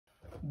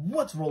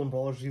What's rolling,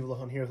 Brawlers?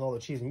 Officialvivalahunt here with all the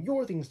cheese and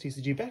your things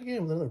TCG, back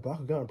again with another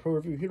Bakugan Pro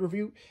review, here to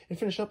review and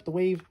finish up the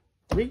Wave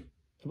 3,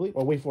 I believe,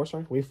 or Wave 4,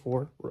 sorry, Wave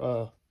 4,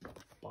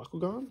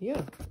 Bakugan?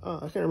 Yeah, I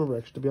can't remember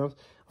actually, to be honest.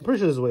 I'm pretty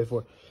sure this is Wave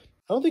 4.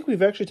 I don't think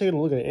we've actually taken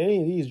a look at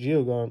any of these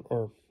Geogon,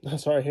 or,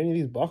 sorry, any of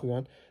these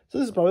Bakugan, so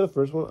this is probably the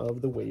first one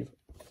of the Wave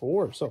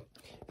 4, so,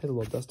 get a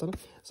little dust on it.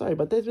 Sorry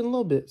about that, it's been a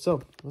little bit,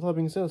 so, with all that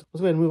being said, let's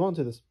go ahead and move on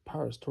to this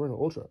Pyrus Toronoid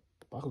Ultra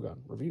Bakugan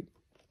review.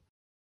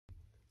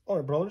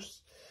 Alright,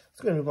 Brawlers.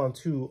 Let's go ahead and move on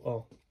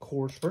to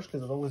cores first,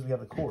 because as always we have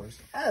the cores.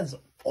 As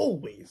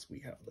always, we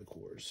have the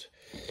cores.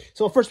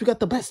 So first we got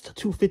the best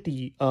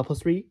 250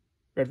 +3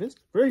 Red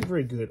Fist. Very,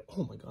 very good.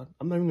 Oh my god.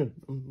 I'm not even gonna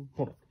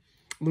hold on.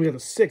 And then we got the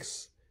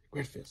 6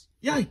 Red Fist.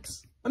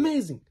 Yikes!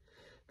 Amazing!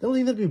 The only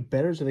thing that'd be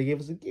better is if they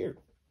gave us a gear.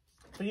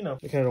 But you know,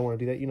 they kinda don't want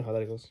to do that. You know how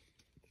that goes.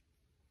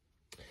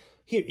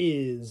 Here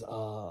is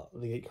the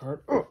 8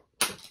 card. I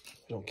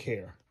don't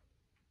care.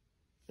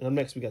 And up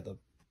next we got the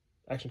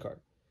action card.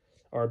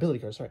 Or ability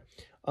card, sorry.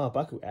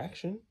 Baku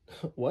action.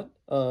 What?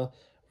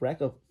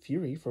 Rack of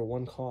Fury for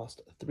 1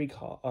 cost,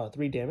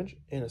 3 damage,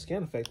 and a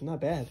scan effect.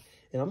 Not bad.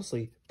 And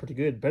honestly, pretty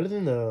good. Better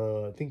than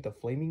the, I think the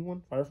flaming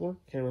one, Fire Floor.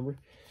 Can't remember.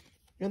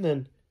 And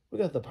then we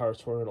got the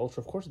Pyrus Toronoid Ultra,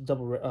 of course.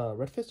 Double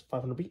Red Fist,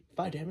 500 beat,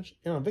 5 damage.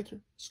 And on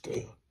Victor,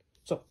 scan.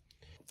 So,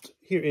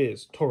 here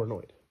is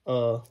Toronoid.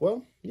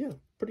 Well, yeah,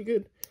 pretty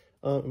good.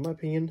 In my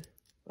opinion,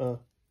 this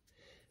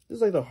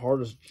is like the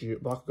hardest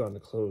Bakugan to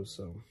close,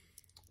 so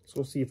let's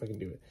go see if I can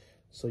do it.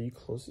 So you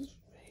close his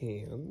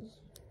hands,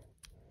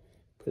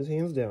 put his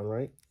hands down,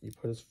 right? You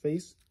put his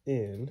face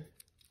in,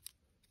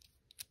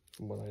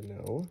 from what I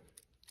know.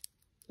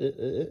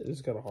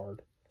 It's kind of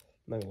hard.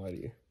 I'm not gonna lie to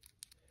you.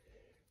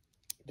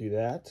 Do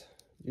that,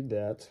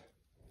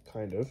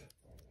 kind of.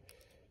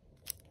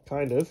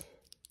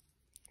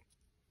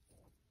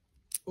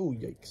 Oh,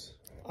 yikes.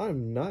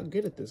 I'm not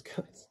good at this,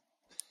 guys.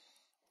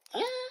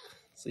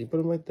 So you put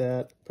him like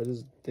that, put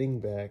his thing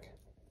back.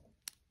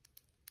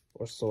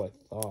 Or so I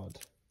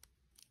thought.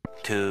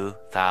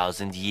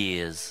 2,000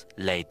 years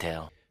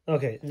later.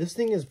 Okay, this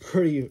thing is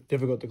pretty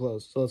difficult to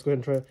close, so let's go ahead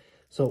and try it.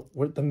 So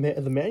what the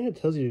manual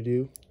tells you to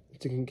do is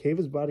to concave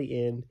his body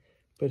in,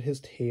 put his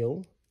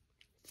tail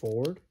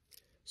forward,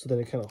 so that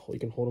it kind of, you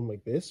can hold him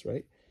like this,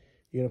 right?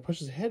 You're gonna push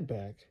his head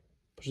back,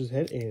 push his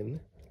head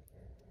in,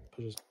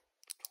 push his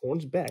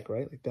horns back,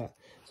 right, like that.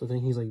 So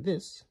then he's like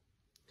this,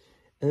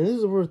 and this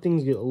is where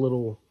things get a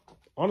little,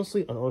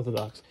 honestly,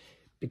 unorthodox,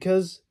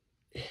 because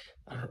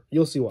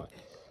you'll see why.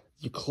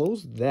 You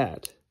close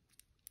that,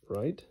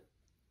 right?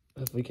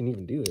 If we can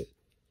even do it.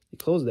 You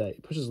close that,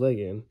 you push his leg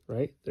in,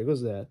 right? There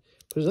goes that.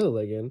 Push his other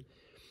leg in.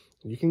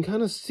 You can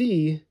kind of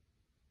see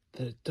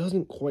that it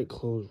doesn't quite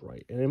close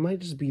right. And it might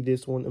just be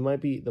this one. It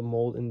might be the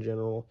mold in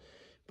general.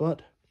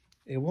 But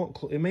it won't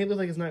close. It may look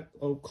like it's not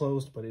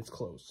closed, but it's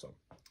closed. So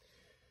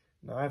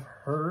now I've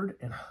heard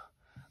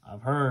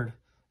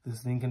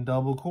this thing can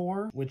double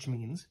core, which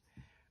means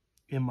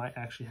it might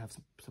actually have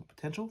some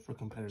potential for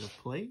competitive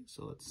play.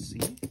 So let's see.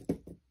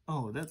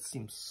 Oh, that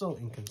seems so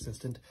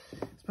inconsistent,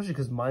 especially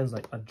because mine's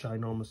like a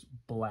ginormous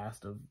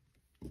blast of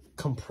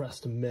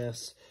compressed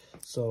mess.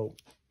 So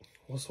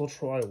we'll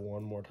try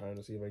one more time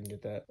to see if I can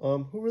get that.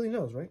 Who really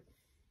knows, right?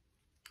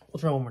 We'll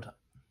try one more time.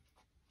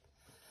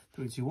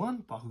 3, 2,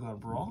 1, Bakugan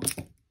Brawl.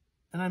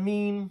 And I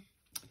mean,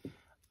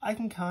 I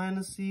can kind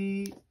of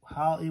see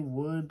how it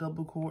would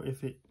double core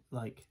if it,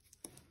 like,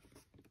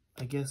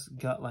 I guess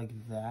got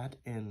like that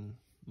and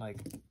like,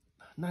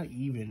 not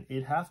even,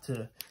 it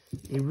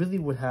really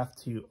would have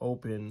to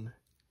open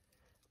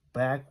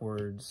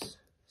backwards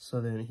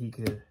so then he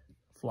could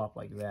flop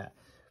like that.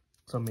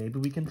 So maybe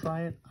we can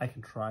try it. I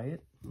can try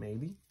it,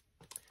 maybe.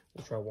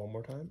 We'll try one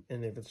more time.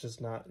 And if it's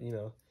just not, you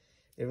know,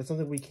 if it's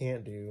something we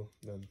can't do,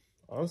 then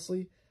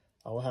honestly,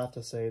 I will have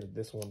to say that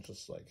this one's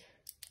just like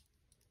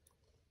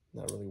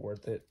not really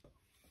worth it.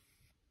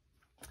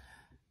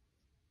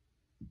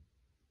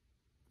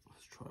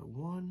 Try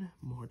one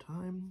more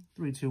time.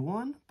 3, 2,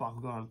 1.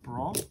 Bakugan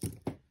Brawl.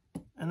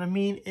 And I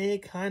mean,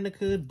 it kind of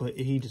could, but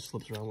he just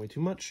slips around way too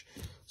much.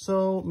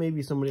 So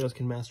maybe somebody else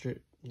can master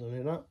it. No,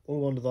 they're not. We'll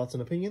move on to thoughts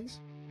and opinions.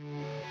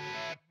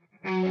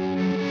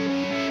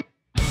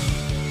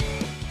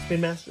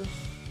 Spin Master,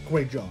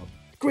 great job.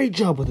 Great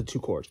job with the 2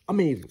 cores.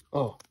 Amazing.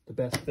 Oh, the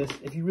best fist.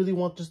 If you really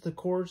want just the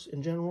cores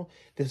in general,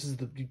 this is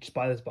you just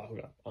buy this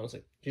Bakugan,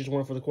 honestly. You just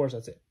want it for the cores,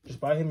 that's it.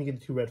 Just buy him, you get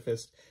the 2 red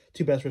fists.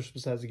 2 best fists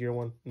besides the gear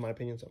one, in my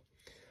opinion, so.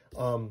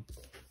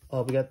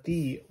 We got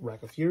the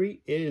Rack of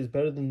Fury. It is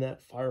better than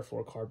that Fire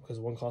Floor card because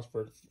 1 cost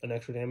for an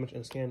extra damage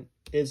and scan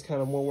is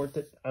kind of more worth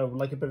it. I would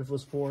like it better if it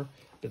was 4.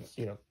 It's,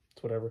 you know,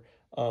 it's whatever.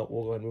 We'll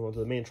go ahead and move on to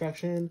the main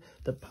attraction,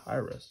 the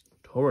Pyrus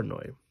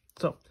Toronoid.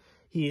 So,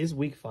 he is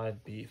weak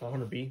 5B,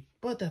 500B,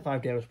 but that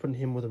 5 damage putting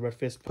him with a red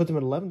fist puts him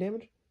at 11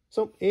 damage.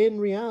 So, in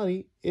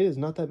reality, it is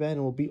not that bad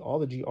and will beat all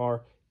the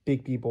GR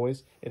big B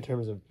boys in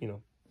terms of, you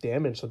know,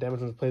 damage. So, damage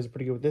on his plays is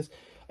pretty good with this.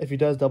 If he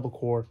does double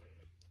core,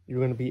 you're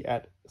going to be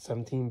at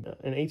 17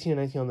 and 18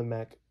 and 19 on the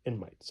Mac in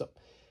might. So,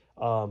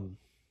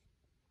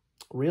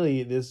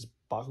 really, this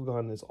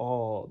Bakugan is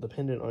all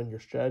dependent on your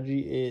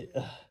strategy.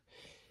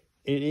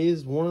 It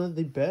is one of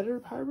the better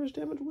Pyrus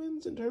damage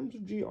wins in terms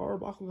of GR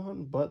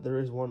Bakugan, but there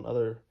is one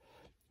other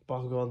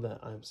Bakugan that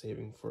I'm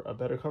saving for a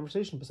better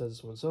conversation besides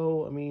this one.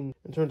 So, I mean,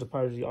 in terms of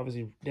Pyrus,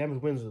 obviously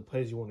damage wins are the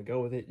plays you want to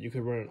go with it. You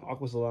could run an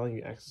Aquas allowing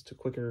you access to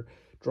quicker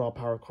draw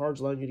power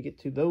cards, allowing you to get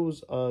to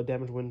those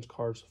damage wins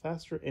cards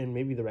faster, and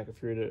maybe the Rack of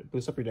Fury to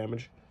boost up your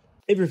damage.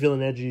 If you're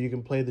feeling edgy, you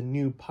can play the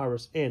new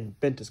Pyrus and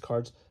Ventus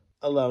cards,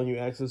 allowing you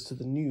access to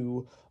the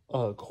new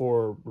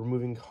core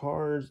removing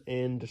cards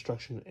and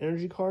destruction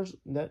energy cards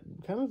that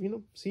kind of,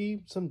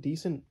 see some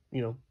decent,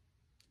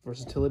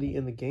 versatility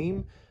in the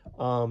game.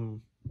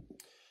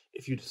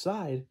 If you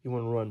decide you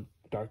want to run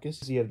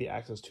Darkest, you have the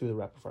access to the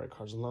rapid fire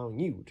cards, allowing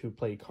you to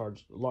play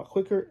cards a lot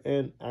quicker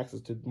and access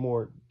to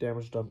more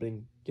damage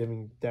dumping,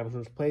 giving damage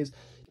runs plays.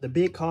 The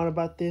big con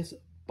about this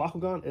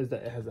Bakugan is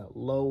that it has that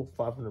low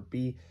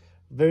 500B,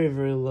 very,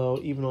 very low.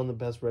 Even on the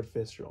best Red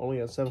Fist, you're only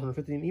at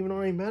 750, and even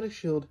on a Magic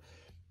Shield,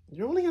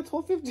 you're only at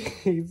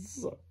 1250.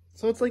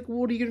 So it's like,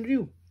 what are you gonna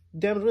do?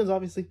 Damage wins,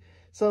 obviously.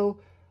 So,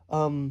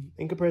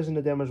 in comparison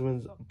to damage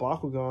wins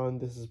Bakugan,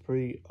 this is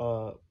pretty,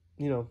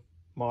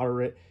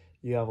 moderate.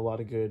 You have a lot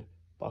of good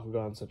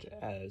Bakugan, such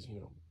as,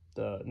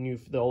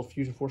 the old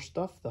Fusion Force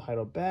stuff, the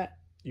Hydro Bat.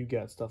 You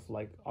got stuff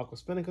like Aqua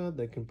Spenica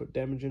that can put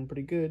damage in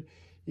pretty good.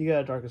 You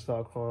got Darkest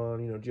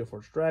Falcon,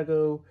 Geoforce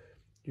Drago.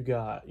 You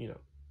got,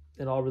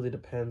 it all really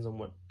depends on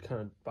what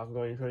kind of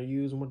Bakugan you're trying to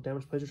use and what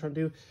damage plays you're trying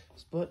to do.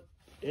 But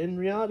in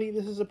reality,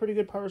 this is a pretty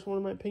good Pyrus one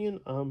in my opinion.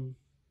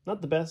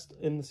 Not the best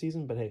in the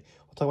season, but hey,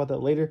 we'll talk about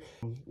that later.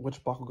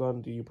 Which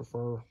Bakugan do you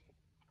prefer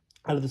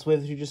out of this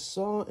wave that you just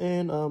saw?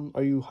 And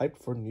are you hyped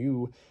for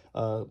new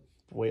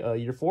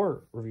year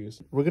 4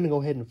 reviews? We're gonna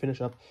go ahead and finish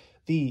up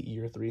the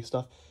year 3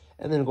 stuff,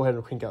 and then go ahead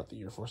and crank out the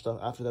year 4 stuff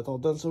after that's all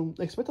done. So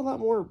expect a lot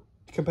more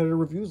competitive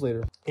reviews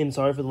later. And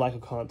sorry for the lack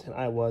of content.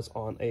 I was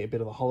on a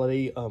bit of a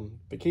holiday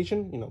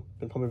vacation.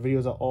 Been pumping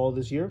videos out all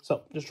this year,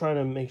 so just trying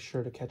to make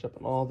sure to catch up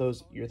on all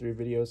those year 3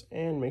 videos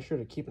and make sure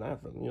to keep an eye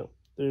out for them.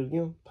 There's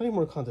plenty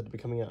more content to be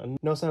coming out, and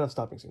no sign of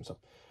stopping soon. So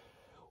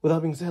with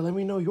that being said, let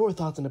me know your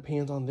thoughts and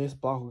opinions on this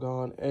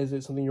Bakugan. Is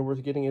it something you're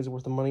worth getting? Is it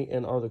worth the money?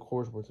 And are the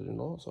cores worth it and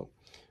all? So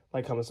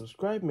like, comment,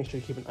 subscribe. Make sure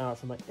you keep an eye out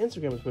for my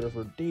Instagram and Twitter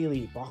for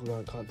daily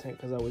Bakugan content,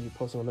 because I will be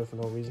posting on there for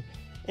no reason.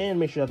 And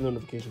make sure you have the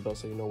notification bell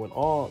so you know when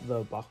all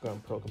the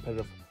Bakugan Pro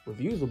competitive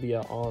reviews will be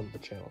out on the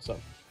channel. So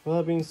with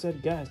that being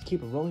said, guys,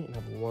 keep it rolling and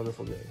have a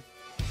wonderful day.